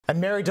And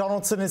Mary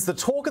Donaldson is the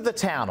talk of the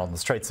town on the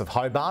streets of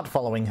Hobart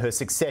following her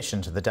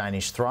succession to the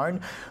Danish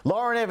throne.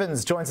 Lauren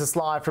Evans joins us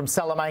live from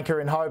Salamanca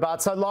in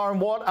Hobart. So Lauren,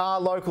 what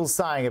are locals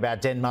saying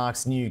about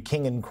Denmark's new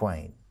king and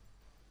queen?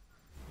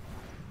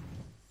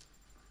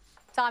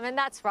 Simon,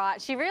 that's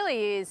right. She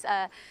really is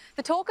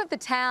the talk of the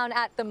town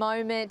at the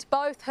moment,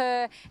 both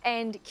her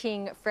and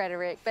King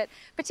Frederik. But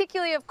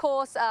particularly, of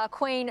course,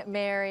 Queen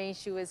Mary.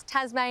 She was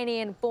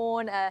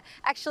Tasmanian-born,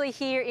 actually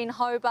here in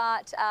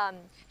Hobart,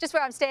 just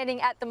where I'm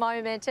standing at the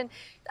moment. And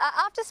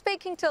after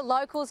speaking to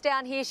locals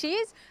down here, she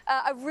is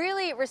a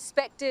really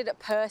respected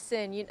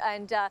person.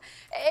 And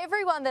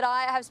everyone that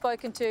I have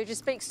spoken to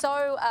just speaks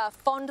so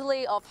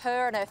fondly of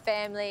her and her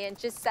family, and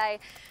just say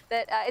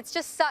that it's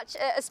just such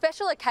a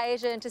special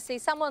occasion to see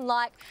someone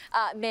like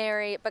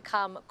Mary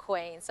become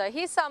queen. So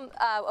here's some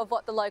of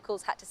what the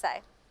locals had to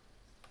say.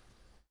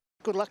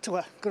 Good luck to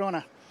her. Good on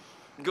her.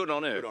 Good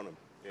on her. Good on him.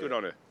 Yeah. Good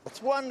on her.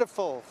 It's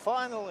wonderful.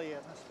 Finally, an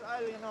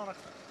Australian on a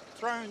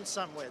throne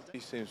somewhere. She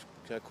seems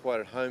quite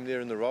at home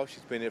there in the role.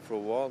 She's been there for a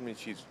while. I mean,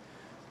 she's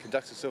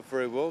conducts herself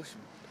very well. She's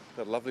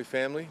got a lovely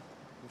family.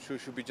 I'm sure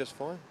she'll be just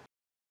fine.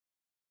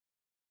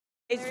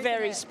 It's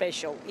very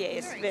special,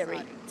 yes, very.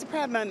 It's a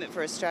proud moment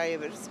for Australia,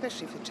 but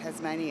especially for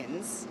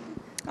Tasmanians.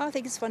 I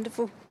think it's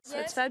wonderful.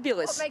 Yes. It's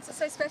fabulous. What makes it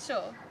so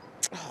special?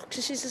 Oh,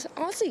 because she's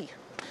Aussie.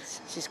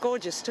 She's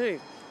gorgeous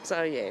too.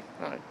 So yeah,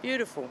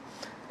 beautiful.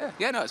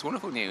 Yeah, no, it's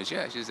wonderful news.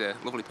 Yeah, she's a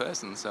lovely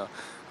person, so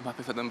I'm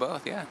happy for them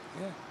both. Yeah.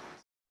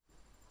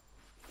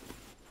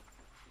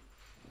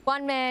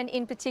 One man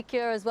in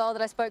particular as well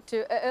that I spoke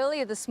to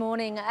earlier this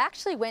morning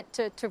actually went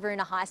to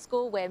Taroona High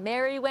School, where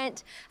Mary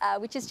went,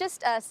 which is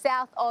just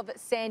south of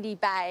Sandy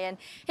Bay. And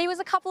he was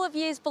a couple of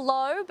years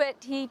below, but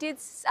he did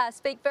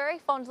speak very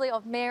fondly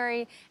of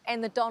Mary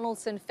and the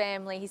Donaldson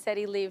family. He said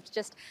he lived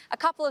just a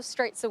couple of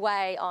streets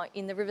away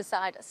in the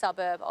riverside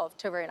suburb of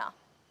Taroona.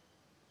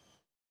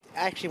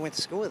 I actually went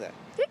to school with her.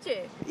 Did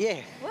you? Yeah.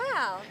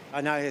 Wow.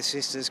 I know her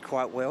sisters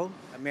quite well.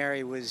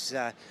 Mary was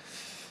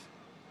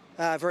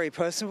very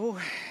personable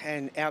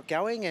and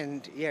outgoing,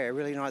 and yeah, a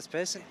really nice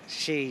person.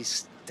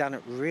 She's done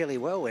it really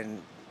well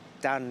and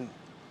done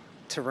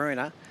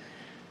Taroona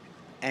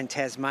and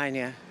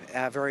Tasmania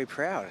very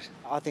proud.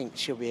 I think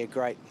she'll be a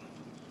great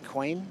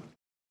queen.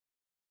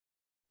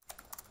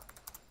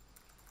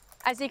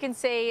 As you can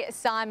see,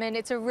 Simon,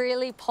 it's a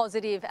really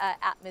positive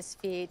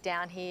atmosphere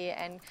down here,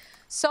 and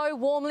so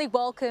warmly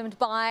welcomed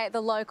by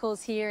the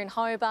locals here in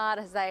Hobart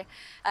as they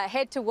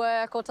head to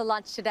work or to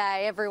lunch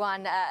today.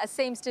 Everyone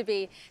seems to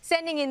be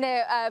sending in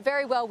their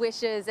very well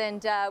wishes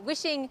and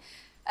wishing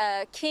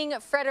King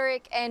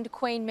Frederik and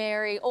Queen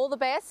Mary all the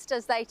best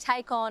as they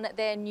take on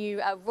their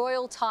new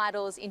royal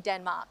titles in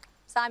Denmark.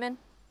 Simon?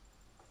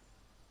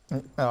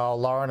 Oh,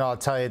 Lauren, I'll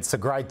tell you, it's a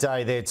great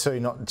day there too,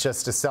 not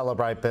just to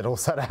celebrate, but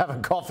also to have a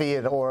coffee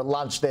or a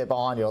lunch there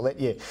behind you. I'll let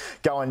you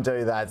go and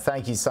do that.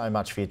 Thank you so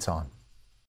much for your time.